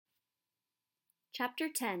Chapter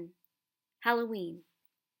 10 Halloween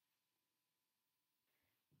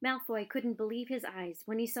Malfoy couldn't believe his eyes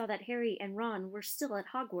when he saw that Harry and Ron were still at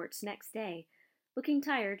Hogwarts next day, looking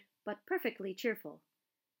tired but perfectly cheerful.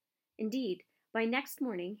 Indeed, by next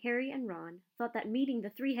morning Harry and Ron thought that meeting the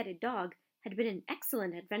three-headed dog had been an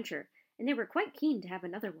excellent adventure, and they were quite keen to have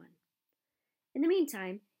another one. In the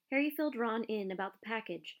meantime, Harry filled Ron in about the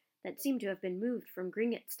package that seemed to have been moved from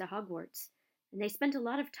Gringotts to Hogwarts, and they spent a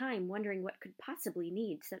lot of time wondering what could possibly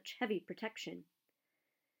need such heavy protection.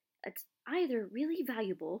 "It's either really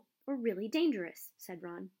valuable or really dangerous," said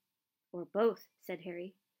Ron. "Or both," said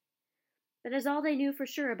Harry. But as all they knew for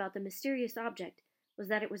sure about the mysterious object was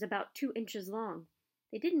that it was about 2 inches long,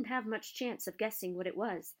 they didn't have much chance of guessing what it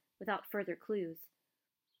was without further clues.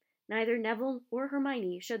 Neither Neville or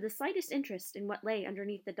Hermione showed the slightest interest in what lay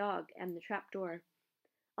underneath the dog and the trapdoor.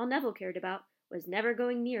 All Neville cared about was never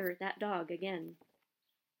going near that dog again.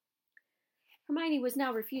 Hermione was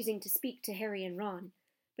now refusing to speak to Harry and Ron,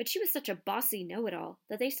 but she was such a bossy know-it-all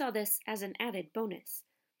that they saw this as an added bonus.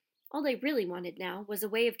 All they really wanted now was a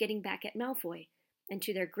way of getting back at Malfoy, and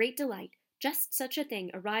to their great delight, just such a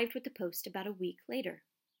thing arrived with the post about a week later.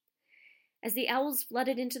 As the owls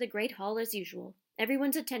flooded into the great hall as usual,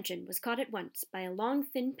 everyone's attention was caught at once by a long,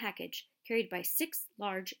 thin package carried by 6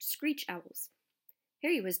 large screech owls.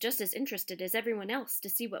 Harry was just as interested as everyone else to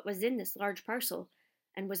see what was in this large parcel,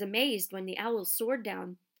 and was amazed when the owls soared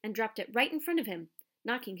down and dropped it right in front of him,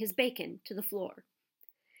 knocking his bacon to the floor.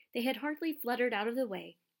 They had hardly fluttered out of the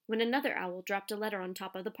way when another owl dropped a letter on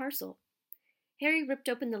top of the parcel. Harry ripped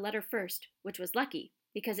open the letter first, which was lucky,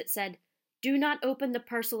 because it said, "Do not open the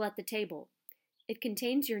parcel at the table. It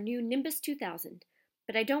contains your new Nimbus 2000,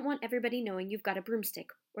 but I don't want everybody knowing you've got a broomstick,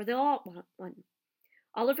 or they'll all want one.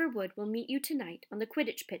 Oliver Wood will meet you tonight on the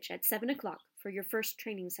Quidditch pitch at 7 o'clock for your first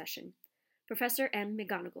training session. Professor M.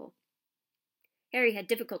 McGonagall." Harry had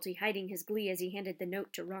difficulty hiding his glee as he handed the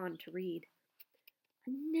note to Ron to read. "A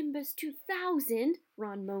Nimbus 2000?"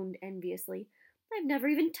 Ron moaned enviously. "I've never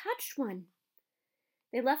even touched one."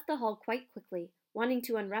 They left the hall quite quickly, wanting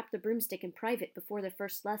to unwrap the broomstick in private before the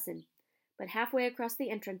first lesson, but halfway across the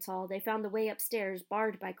entrance hall they found the way upstairs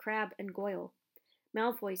barred by Crabbe and Goyle.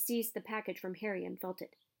 Malfoy seized the package from Harry and felt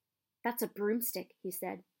it. "That's a broomstick," he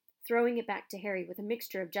said, throwing it back to Harry with a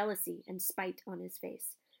mixture of jealousy and spite on his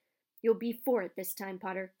face. "You'll be for it this time,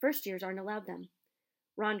 Potter. First years aren't allowed them."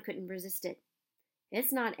 Ron couldn't resist it.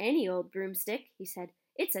 "It's not any old broomstick," he said.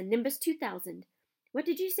 "It's a Nimbus 2000. What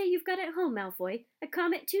did you say you've got at home, Malfoy? A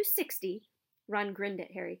Comet 260? Ron grinned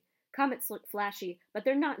at Harry. "Comets look flashy, but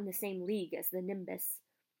they're not in the same league as the Nimbus."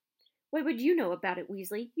 "What would you know about it,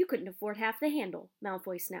 Weasley? You couldn't afford half the handle,"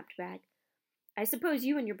 Malfoy snapped back. "I suppose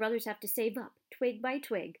you and your brothers have to save up, twig by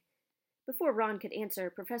twig." Before Ron could answer,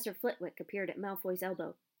 Professor Flitwick appeared at Malfoy's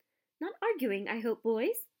elbow. "Not arguing, I hope,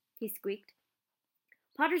 boys?" he squeaked.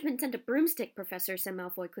 "Potter's been sent a broomstick, Professor," said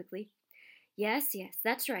Malfoy quickly. Yes,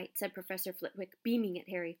 that's right," said Professor Flitwick, beaming at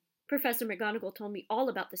Harry. "Professor McGonagall told me all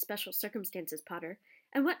about the special circumstances, Potter.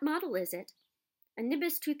 And what model is it?" "A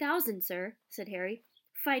Nimbus 2000, sir," said Harry,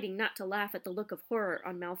 fighting not to laugh at the look of horror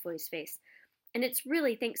on Malfoy's face. "And it's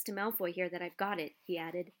really thanks to Malfoy here that I've got it," he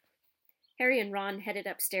added. Harry and Ron headed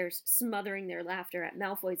upstairs, smothering their laughter at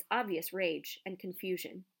Malfoy's obvious rage and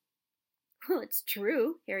confusion. "Well, it's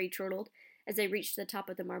true," Harry chortled, as they reached the top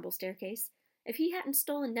of the marble staircase. "If he hadn't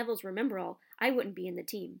stolen Neville's Remembrall, I wouldn't be in the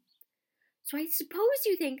team." "So I suppose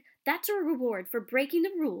you think that's a reward for breaking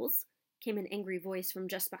the rules?" came an angry voice from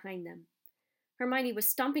just behind them. Hermione was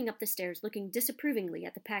stomping up the stairs, looking disapprovingly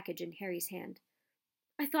at the package in Harry's hand.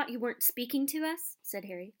 "I thought you weren't speaking to us," said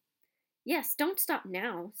Harry. "Yes, don't stop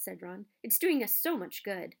now," said Ron. "It's doing us so much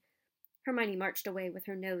good." Hermione marched away with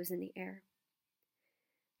her nose in the air.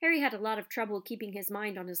 Harry had a lot of trouble keeping his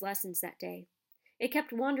mind on his lessons that day. It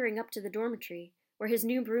kept wandering up to the dormitory, where his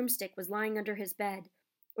new broomstick was lying under his bed,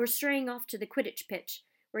 or straying off to the Quidditch pitch,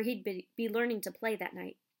 where he'd be learning to play that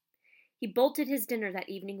night. He bolted his dinner that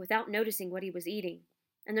evening without noticing what he was eating,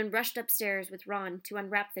 and then rushed upstairs with Ron to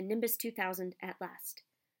unwrap the Nimbus 2000 at last.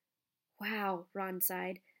 "Wow," Ron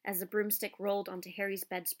sighed, as the broomstick rolled onto Harry's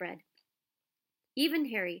bedspread. Even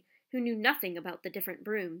Harry, who knew nothing about the different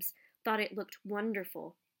brooms, thought it looked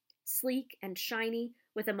wonderful. Sleek and shiny,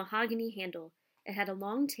 with a mahogany handle, it had a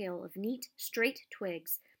long tail of neat, straight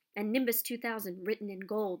twigs, and Nimbus 2000 written in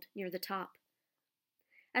gold near the top.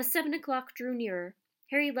 As 7 o'clock drew nearer,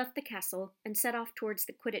 Harry left the castle and set off towards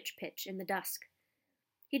the Quidditch pitch in the dusk.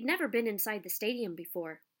 He'd never been inside the stadium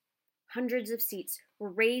before. Hundreds of seats were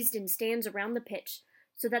raised in stands around the pitch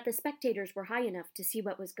so that the spectators were high enough to see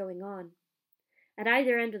what was going on. At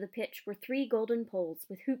either end of the pitch were 3 golden poles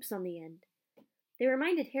with hoops on the end. They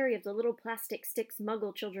reminded Harry of the little plastic sticks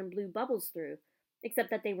Muggle children blew bubbles through,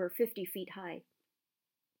 except that they were 50 feet high.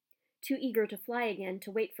 Too eager to fly again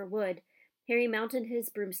to wait for Wood, Harry mounted his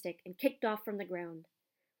broomstick and kicked off from the ground.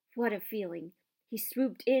 What a feeling! He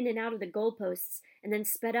swooped in and out of the goalposts and then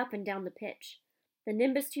sped up and down the pitch. The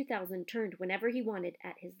Nimbus 2000 turned whenever he wanted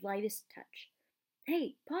at his lightest touch.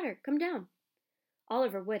 Hey, Potter, come down!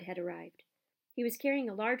 Oliver Wood had arrived. He was carrying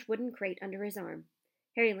a large wooden crate under his arm.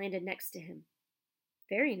 Harry landed next to him.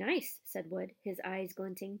 Very nice, said Wood, his eyes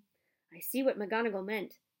glinting. I see what McGonagall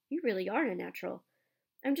meant. You really are a natural.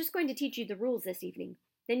 I'm just going to teach you the rules this evening.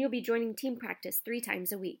 Then you'll be joining team practice 3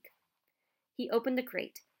 times a week. He opened the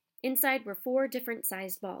crate. Inside were 4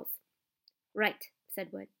 different-sized balls. Right, said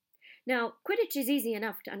Wood. Now, Quidditch is easy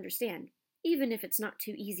enough to understand, even if it's not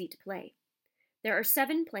too easy to play. There are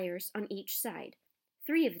 7 players on each side.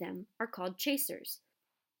 3 of them are called chasers.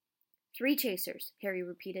 3 chasers, Harry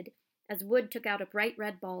repeated, as Wood took out a bright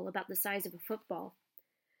red ball about the size of a football.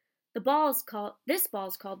 This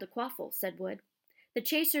ball's called the quaffle, said Wood. The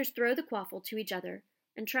chasers throw the quaffle to each other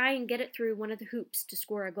and try and get it through one of the hoops to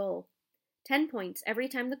score a goal. 10 points every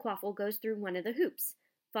time the quaffle goes through one of the hoops.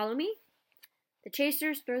 Follow me? The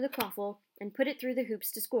chasers throw the quaffle and put it through the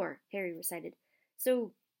hoops to score, Harry recited.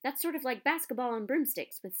 So that's sort of like basketball on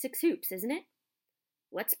broomsticks with 6 hoops, isn't it?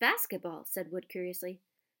 What's basketball? Said Wood curiously.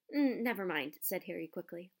 Never mind, said Harry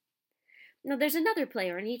quickly. Now there's another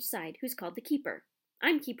player on each side who's called the keeper.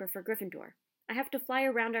 I'm keeper for Gryffindor. I have to fly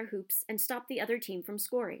around our hoops and stop the other team from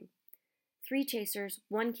scoring. 3 chasers,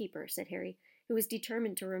 1 keeper, said Harry, who was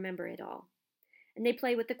determined to remember it all. And they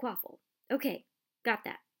play with the quaffle. Okay, got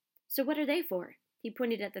that. So what are they for? He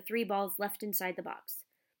pointed at the 3 balls left inside the box.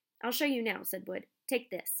 I'll show you now, said Wood. Take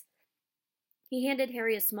this. He handed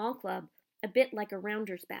Harry a small club, a bit like a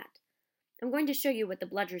rounder's bat. I'm going to show you what the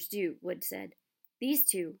bludgers do, Wood said. These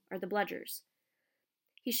 2 are the bludgers.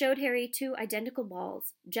 He showed Harry 2 identical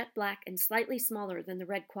balls, jet black and slightly smaller than the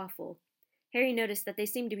red quaffle. Harry noticed that they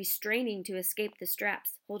seemed to be straining to escape the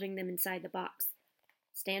straps holding them inside the box.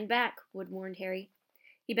 Stand back, Wood warned Harry.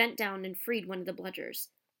 He bent down and freed one of the bludgers.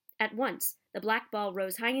 At once, the black ball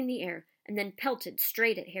rose high in the air and then pelted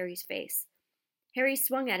straight at Harry's face. Harry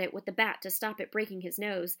swung at it with the bat to stop it breaking his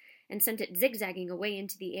nose and sent it zigzagging away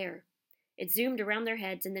into the air. It zoomed around their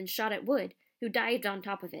heads and then shot at Wood, who dived on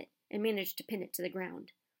top of it and managed to pin it to the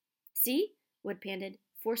ground. See? Wood panted,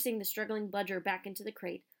 forcing the struggling bludger back into the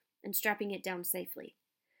crate and strapping it down safely.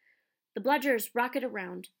 The bludgers rocket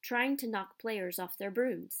around, trying to knock players off their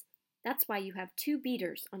brooms. That's why you have 2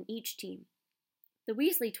 beaters on each team. The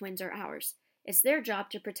Weasley twins are ours. It's their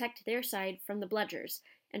job to protect their side from the bludgers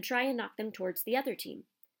and try and knock them towards the other team.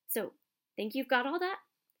 So, think you've got all that?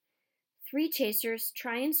 3 chasers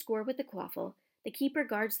try and score with the quaffle. The keeper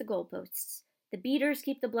guards the goalposts. The beaters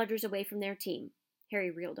keep the bludgers away from their team. Harry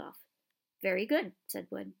reeled off. Very good, said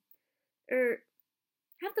Wood.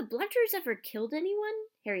 Have the bludgers ever killed anyone?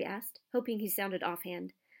 Harry asked, hoping he sounded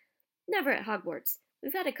offhand. Never at Hogwarts.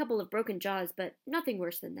 We've had a couple of broken jaws, but nothing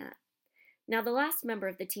worse than that. Now the last member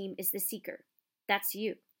of the team is the Seeker. That's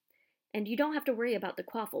you. And you don't have to worry about the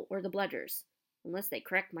quaffle or the bludgers, unless they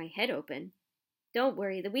crack my head open. Don't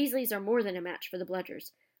worry, the Weasleys are more than a match for the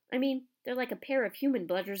bludgers. I mean, they're like a pair of human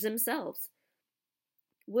bludgers themselves.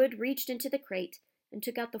 Wood reached into the crate and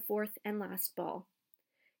took out the 4th and last ball.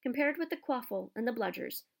 Compared with the quaffle and the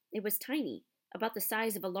bludgers, it was tiny, about the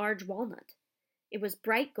size of a large walnut. It was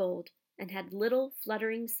bright gold and had little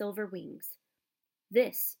fluttering silver wings.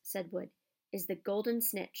 This, said Wood, is the golden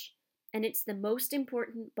snitch, and it's the most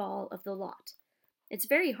important ball of the lot. It's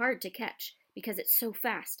very hard to catch because it's so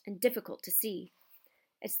fast and difficult to see.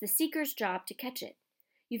 It's the Seeker's job to catch it.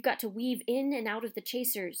 You've got to weave in and out of the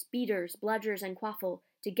chasers, beaters, bludgers, and quaffle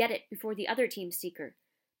to get it before the other team's Seeker,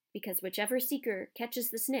 because whichever Seeker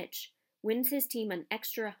catches the snitch wins his team an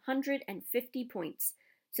extra 150 points,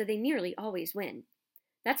 so they nearly always win.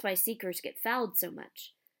 That's why Seekers get fouled so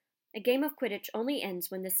much. A game of Quidditch only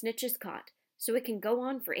ends when the snitch is caught, so it can go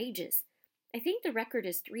on for ages. I think the record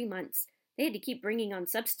is 3 months. They had to keep bringing on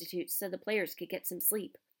substitutes so the players could get some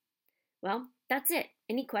sleep. Well, that's it.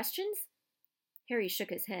 Any questions? Harry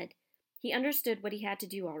shook his head. He understood what he had to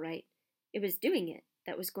do all right. It was doing it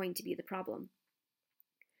that was going to be the problem.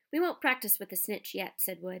 We won't practice with the snitch yet,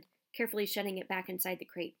 said Wood, carefully shutting it back inside the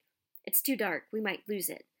crate. It's too dark. We might lose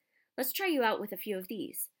it. Let's try you out with a few of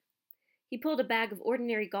these. He pulled a bag of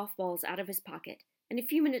ordinary golf balls out of his pocket, and a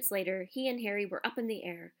few minutes later he and Harry were up in the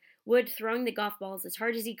air, Wood throwing the golf balls as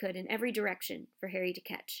hard as he could in every direction for Harry to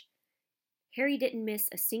catch. Harry didn't miss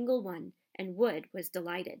a single one, and Wood was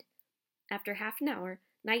delighted. After half an hour,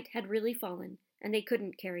 night had really fallen, and they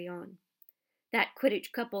couldn't carry on. That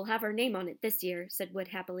Quidditch Cup'll have our name on it this year, said Wood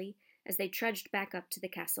happily, as they trudged back up to the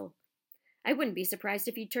castle. I wouldn't be surprised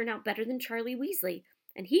if he'd turn out better than Charlie Weasley,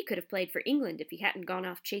 and he could have played for England if he hadn't gone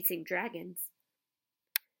off chasing dragons.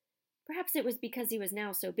 Perhaps it was because he was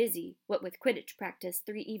now so busy, what with Quidditch practice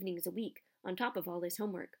 3 evenings a week, on top of all his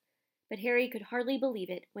homework. But Harry could hardly believe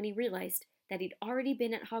it when he realized that he'd already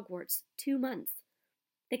been at Hogwarts 2 months.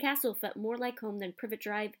 The castle felt more like home than Privet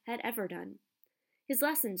Drive had ever done. His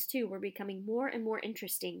lessons, too, were becoming more and more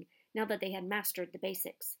interesting now that they had mastered the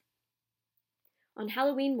basics. On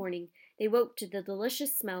Halloween morning, they woke to the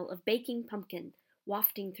delicious smell of baking pumpkin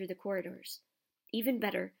wafting through the corridors. Even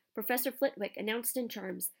better, Professor Flitwick announced in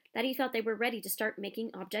charms that he thought they were ready to start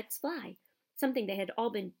making objects fly, something they had all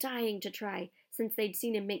been dying to try since they'd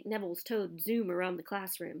seen him make Neville's toad zoom around the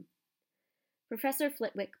classroom. Professor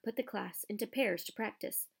Flitwick put the class into pairs to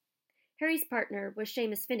practice. Harry's partner was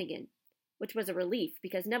Seamus Finnegan, which was a relief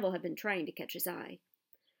because Neville had been trying to catch his eye.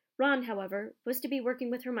 Ron, however, was to be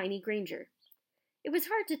working with Hermione Granger. It was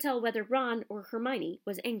hard to tell whether Ron or Hermione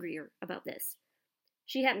was angrier about this.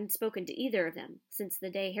 She hadn't spoken to either of them since the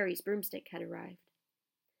day Harry's broomstick had arrived.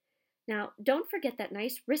 Now, don't forget that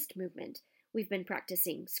nice wrist movement we've been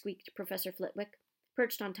practicing, squeaked Professor Flitwick,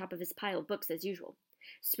 perched on top of his pile of books as usual.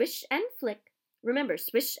 Swish and flick. Remember,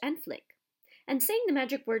 swish and flick. And saying the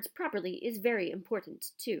magic words properly is very important,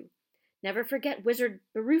 too. Never forget Wizard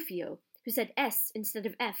Barufio, who said S instead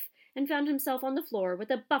of F and found himself on the floor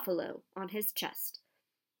with a buffalo on his chest.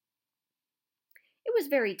 It was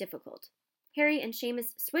very difficult. Harry and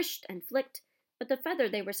Seamus swished and flicked, but the feather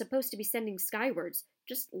they were supposed to be sending skywards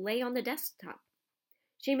just lay on the desktop.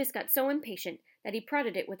 Seamus got so impatient that he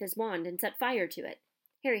prodded it with his wand and set fire to it.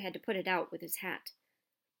 Harry had to put it out with his hat.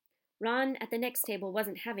 Ron at the next table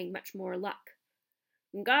wasn't having much more luck.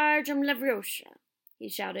 Wingardium Leviosa, he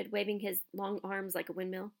shouted, waving his long arms like a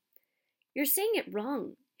windmill. You're saying it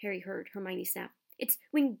wrong, Harry heard Hermione snap. It's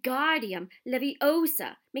Wingardium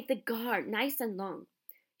Leviosa. Make the guard nice and long.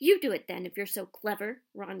 You do it then, if you're so clever,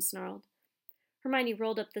 Ron snarled. Hermione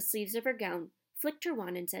rolled up the sleeves of her gown, flicked her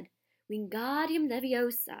wand, and said, Wingardium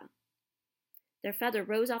Leviosa. Their feather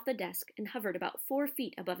rose off the desk and hovered about 4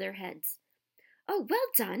 feet above their heads. Oh, well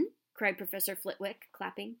done, cried Professor Flitwick,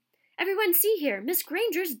 clapping. Everyone see here, Miss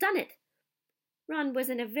Granger's done it. Ron was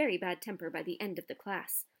in a very bad temper by the end of the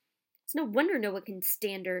class. It's no wonder no one can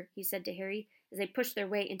stand her, he said to Harry, as they pushed their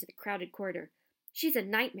way into the crowded corridor. She's a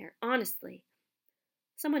nightmare, honestly.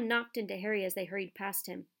 Someone knocked into Harry as they hurried past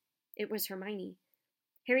him. It was Hermione.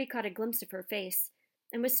 Harry caught a glimpse of her face,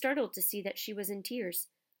 and was startled to see that she was in tears.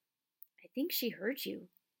 I think she heard you.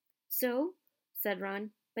 So? Said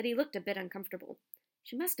Ron, but he looked a bit uncomfortable.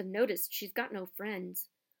 She must have noticed she's got no friends.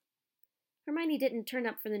 Hermione didn't turn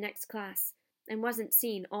up for the next class, and wasn't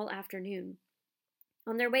seen all afternoon.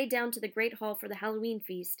 On their way down to the Great Hall for the Halloween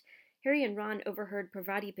feast, Harry and Ron overheard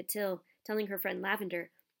Parvati Patil telling her friend Lavender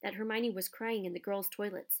that Hermione was crying in the girls'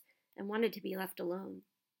 toilets and wanted to be left alone.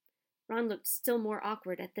 Ron looked still more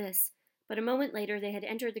awkward at this, but a moment later they had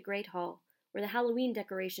entered the Great Hall, where the Halloween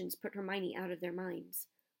decorations put Hermione out of their minds.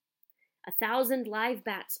 1,000 live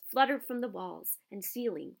bats fluttered from the walls and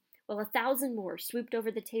ceiling, while 1,000 more swooped over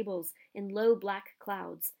the tables in low black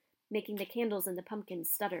clouds, making the candles in the pumpkins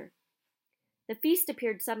stutter. The feast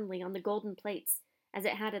appeared suddenly on the golden plates, as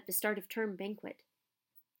it had at the start of term banquet.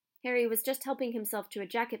 Harry was just helping himself to a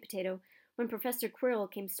jacket potato when Professor Quirrell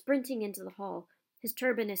came sprinting into the hall, his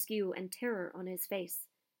turban askew and terror on his face.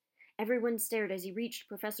 Everyone stared as he reached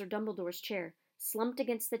Professor Dumbledore's chair, slumped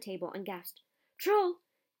against the table, and gasped, Troll!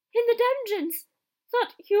 In the dungeons!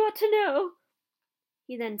 Thought you ought to know!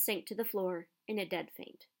 He then sank to the floor in a dead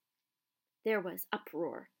faint. There was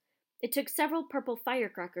uproar. It took several purple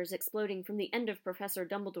firecrackers exploding from the end of Professor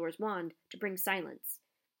Dumbledore's wand to bring silence.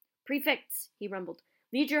 Prefects, he rumbled,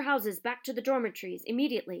 lead your houses back to the dormitories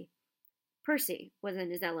immediately. Percy was in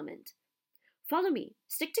his element. Follow me.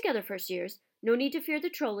 Stick together, first years. No need to fear the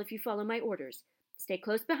troll if you follow my orders. Stay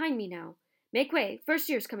close behind me now. Make way, first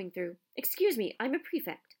years coming through. Excuse me, I'm a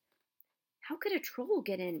prefect. How could a troll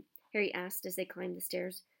get in? Harry asked as they climbed the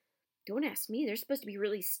stairs. Don't ask me, they're supposed to be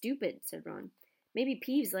really stupid, said Ron. Maybe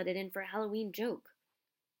Peeves let it in for a Halloween joke.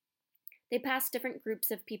 They passed different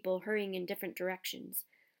groups of people hurrying in different directions.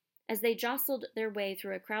 As they jostled their way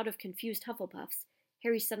through a crowd of confused Hufflepuffs,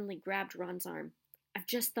 Harry suddenly grabbed Ron's arm. I've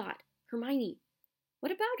just thought. Hermione.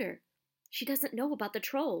 What about her? She doesn't know about the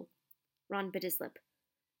troll. Ron bit his lip.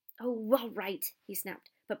 Oh, all right, he snapped,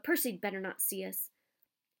 but Percy'd better not see us.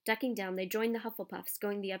 Ducking down, they joined the Hufflepuffs,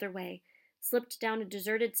 going the other way, slipped down a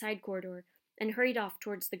deserted side corridor, and hurried off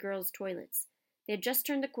towards the girls' toilets. They had just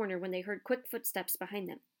turned the corner when they heard quick footsteps behind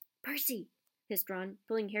them. Percy! hissed Ron,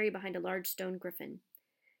 pulling Harry behind a large stone griffin.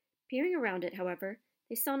 Peering around it, however,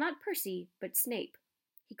 they saw not Percy, but Snape.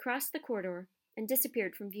 He crossed the corridor and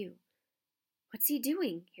disappeared from view. "What's he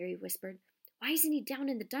doing?" Harry whispered. "Why isn't he down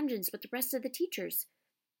in the dungeons with the rest of the teachers?"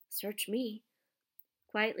 "Search me."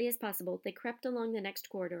 Quietly as possible, they crept along the next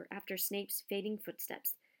corridor after Snape's fading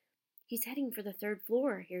footsteps. "He's heading for the 3rd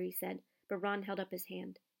floor," Harry said, but Ron held up his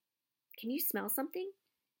hand. "Can you smell something?"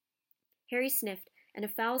 Harry sniffed, and a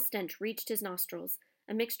foul stench reached his nostrils,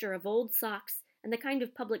 a mixture of old socks and the kind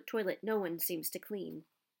of public toilet no one seems to clean.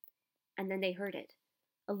 And then they heard it,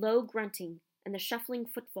 a low grunting and the shuffling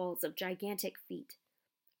footfalls of gigantic feet.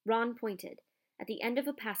 Ron pointed. At the end of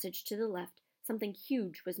a passage to the left, something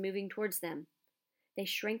huge was moving towards them. They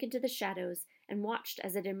shrank into the shadows and watched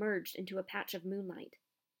as it emerged into a patch of moonlight.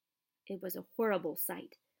 It was a horrible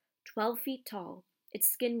sight. 12 feet tall, its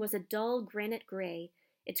skin was a dull granite gray,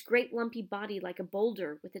 its great lumpy body like a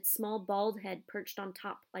boulder with its small bald head perched on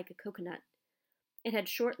top like a coconut. It had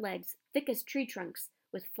short legs, thick as tree trunks,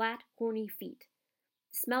 with flat, horny feet.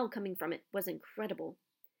 The smell coming from it was incredible.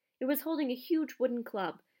 It was holding a huge wooden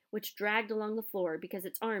club, which dragged along the floor because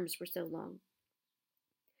its arms were so long.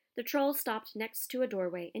 The troll stopped next to a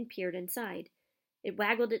doorway and peered inside. It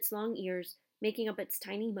waggled its long ears, making up its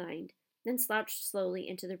tiny mind, then slouched slowly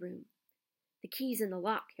into the room. "The key's in the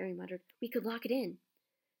lock," Harry muttered. "We could lock it in."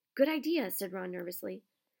 "Good idea," said Ron nervously.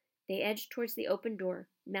 They edged towards the open door,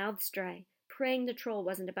 mouths dry, praying the troll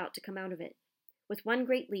wasn't about to come out of it. With one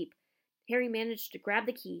great leap, Harry managed to grab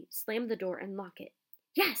the key, slam the door, and lock it.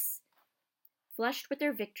 Yes! Flushed with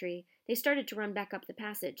their victory, they started to run back up the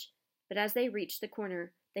passage, but as they reached the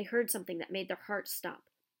corner, they heard something that made their hearts stop.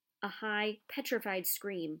 A high, petrified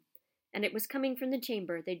scream, and it was coming from the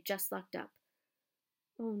chamber they'd just locked up.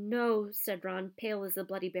 "Oh no," said Ron, pale as the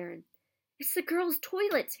Bloody Baron. "It's the girls'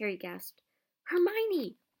 toilets," Harry gasped.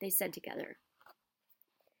 "Hermione," they said together.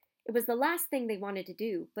 It was the last thing they wanted to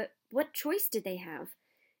do, but what choice did they have?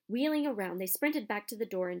 Wheeling around, they sprinted back to the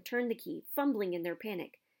door and turned the key, fumbling in their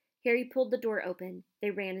panic. Harry pulled the door open.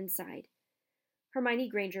 They ran inside. Hermione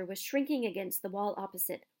Granger was shrinking against the wall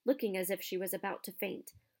opposite, looking as if she was about to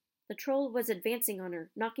faint. The troll was advancing on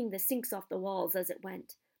her, knocking the sinks off the walls as it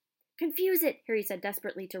went. "Confuse it," Harry said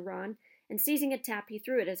desperately to Ron, and seizing a tap, he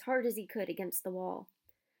threw it as hard as he could against the wall.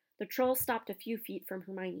 The troll stopped a few feet from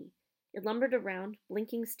Hermione. It lumbered around,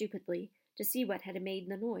 blinking stupidly, to see what had made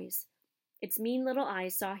the noise. Its mean little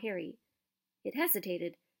eyes saw Harry. It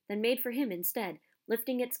hesitated, then made for him instead,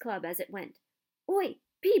 lifting its club as it went. "Oi,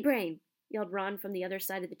 pea-brain!" yelled Ron from the other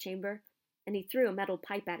side of the chamber, and he threw a metal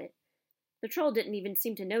pipe at it. The troll didn't even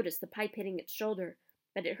seem to notice the pipe hitting its shoulder,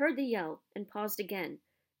 but it heard the yell and paused again,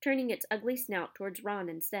 turning its ugly snout towards Ron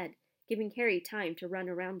instead, giving Harry time to run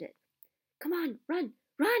around it. "Come on, run,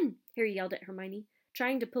 run!" Harry yelled at Hermione,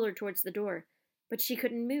 trying to pull her towards the door, but she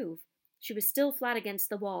couldn't move. She was still flat against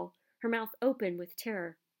the wall, her mouth open with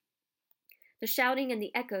terror. The shouting and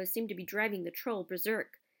the echoes seemed to be driving the troll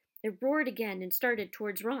berserk. It roared again and started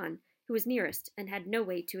towards Ron, who was nearest and had no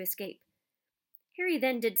way to escape. Harry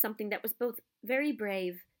then did something that was both very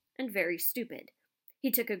brave and very stupid.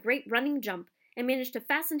 He took a great running jump and managed to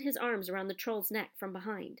fasten his arms around the troll's neck from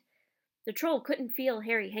behind. The troll couldn't feel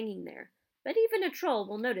Harry hanging there, but even a troll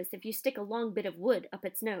will notice if you stick a long bit of wood up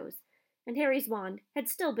its nose, and Harry's wand had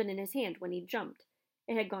still been in his hand when he jumped.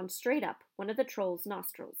 It had gone straight up one of the troll's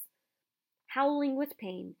nostrils. Howling with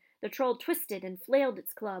pain, the troll twisted and flailed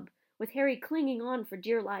its club, with Harry clinging on for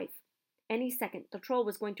dear life. Any second, the troll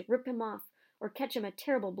was going to rip him off or catch him a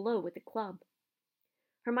terrible blow with the club.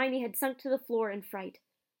 Hermione had sunk to the floor in fright.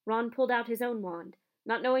 Ron pulled out his own wand.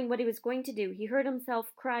 Not knowing what he was going to do, he heard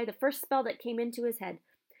himself cry the first spell that came into his head,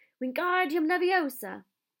 "Wingardium Leviosa!"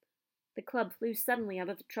 The club flew suddenly out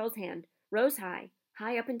of the troll's hand, rose high,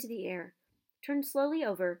 high up into the air, turned slowly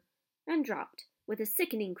over, and dropped, with a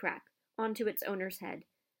sickening crack, onto its owner's head.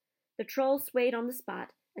 The troll swayed on the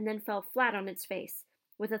spot, and then fell flat on its face,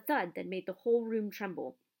 with a thud that made the whole room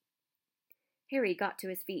tremble. Harry got to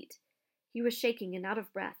his feet. He was shaking and out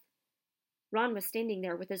of breath. Ron was standing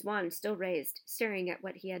there with his wand still raised, staring at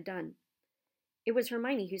what he had done. It was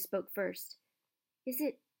Hermione who spoke first. "Is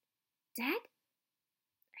it dead?"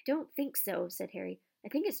 "I don't think so," said Harry. "I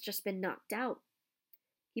think it's just been knocked out."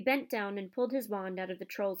 He bent down and pulled his wand out of the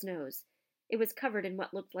troll's nose. It was covered in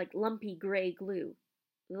what looked like lumpy gray glue.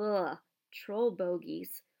 Ugh, troll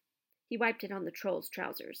bogies. He wiped it on the troll's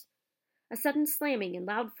trousers. A sudden slamming and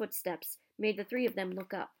loud footsteps made the three of them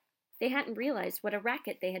look up. They hadn't realized what a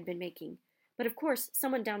racket they had been making, but of course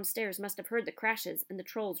someone downstairs must have heard the crashes and the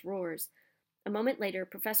troll's roars. A moment later,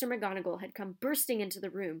 Professor McGonagall had come bursting into the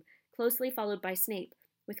room, closely followed by Snape,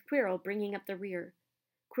 with Quirrell bringing up the rear.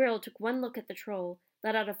 Quirrell took one look at the troll,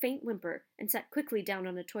 let out a faint whimper, and sat quickly down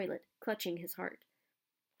on a toilet, clutching his heart.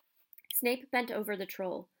 Snape bent over the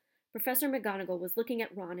troll. Professor McGonagall was looking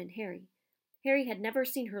at Ron and Harry. Harry had never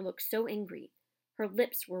seen her look so angry. Her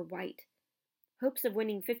lips were white. Hopes of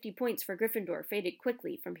winning 50 points for Gryffindor faded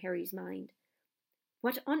quickly from Harry's mind.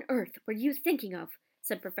 "What on earth were you thinking of?"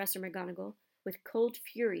 said Professor McGonagall, with cold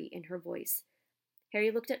fury in her voice. Harry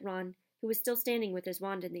looked at Ron, who was still standing with his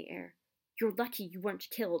wand in the air. "You're lucky you weren't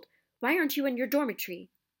killed. Why aren't you in your dormitory?"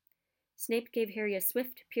 Snape gave Harry a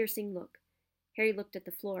swift, piercing look. Harry looked at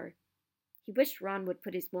the floor. He wished Ron would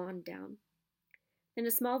put his wand down. Then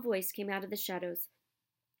a small voice came out of the shadows.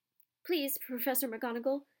 "Please, Professor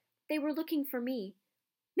McGonagall, they were looking for me."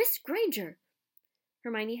 "Miss Granger!"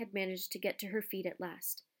 Hermione had managed to get to her feet at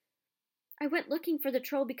last. "I went looking for the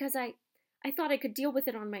troll because I thought I could deal with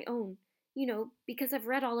it on my own. You know, because I've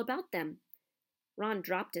read all about them." Ron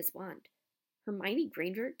dropped his wand. Hermione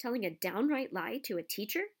Granger telling a downright lie to a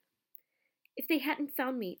teacher? "If they hadn't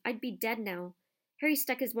found me, I'd be dead now." Harry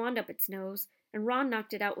stuck his wand up its nose, and Ron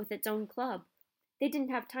knocked it out with its own club. "They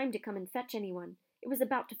didn't have time to come and fetch anyone. It was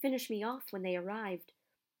about to finish me off when they arrived."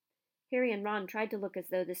 Harry and Ron tried to look as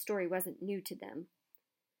though this story wasn't new to them.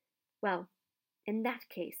 "Well, in that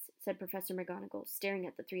case," said Professor McGonagall, staring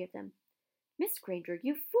at the three of them. "Miss Granger,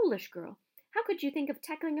 you foolish girl! How could you think of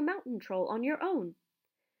tackling a mountain troll on your own?"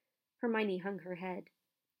 Hermione hung her head.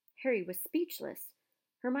 Harry was speechless.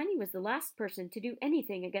 Hermione was the last person to do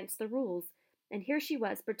anything against the rules, and here she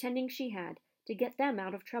was pretending she had, to get them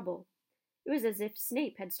out of trouble. It was as if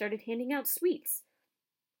Snape had started handing out sweets.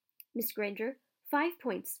 "Miss Granger, 5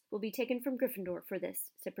 points will be taken from Gryffindor for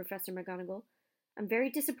this," said Professor McGonagall. "I'm very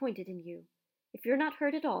disappointed in you. If you're not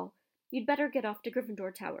hurt at all, you'd better get off to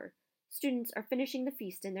Gryffindor Tower. Students are finishing the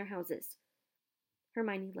feast in their houses."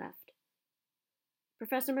 Hermione left.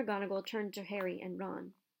 Professor McGonagall turned to Harry and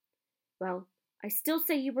Ron. "Well, I still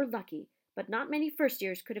say you were lucky, but not many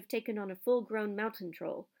first-years could have taken on a full-grown mountain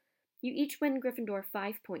troll. You each win Gryffindor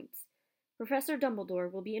 5 points. Professor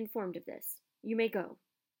Dumbledore will be informed of this. You may go."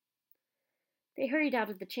 They hurried out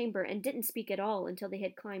of the chamber and didn't speak at all until they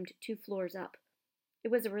had climbed 2 floors up. It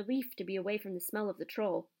was a relief to be away from the smell of the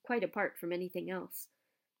troll, quite apart from anything else.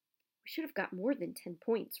 "We should have got more than 10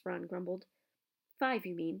 points, Ron grumbled. 5,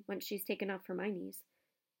 you mean, once she's taken off Hermione's.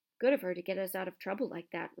 Good of her to get us out of trouble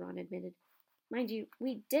like that, Ron admitted. Mind you,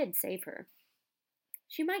 we did save her."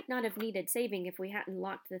 "She might not have needed saving if we hadn't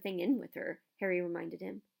locked the thing in with her," Harry reminded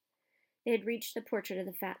him. They had reached the portrait of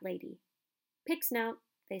the fat lady. "Pick Snout,"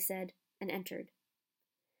 they said, and entered.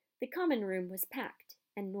 The common room was packed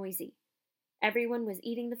and noisy. Everyone was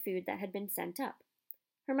eating the food that had been sent up.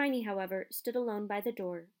 Hermione, however, stood alone by the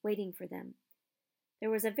door, waiting for them.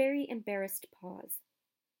 There was a very embarrassed pause.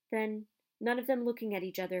 Then, none of them looking at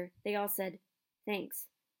each other, they all said, "Thanks,"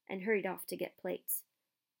 and hurried off to get plates.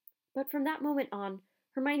 But from that moment on,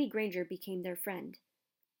 Hermione Granger became their friend.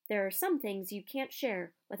 There are some things you can't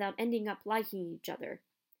share without ending up liking each other,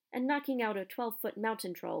 and knocking out a 12-foot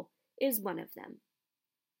mountain troll is one of them.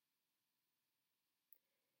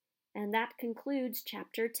 And that concludes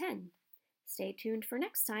Chapter 10. Stay tuned for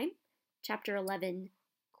next time, Chapter 11,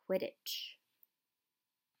 Quidditch.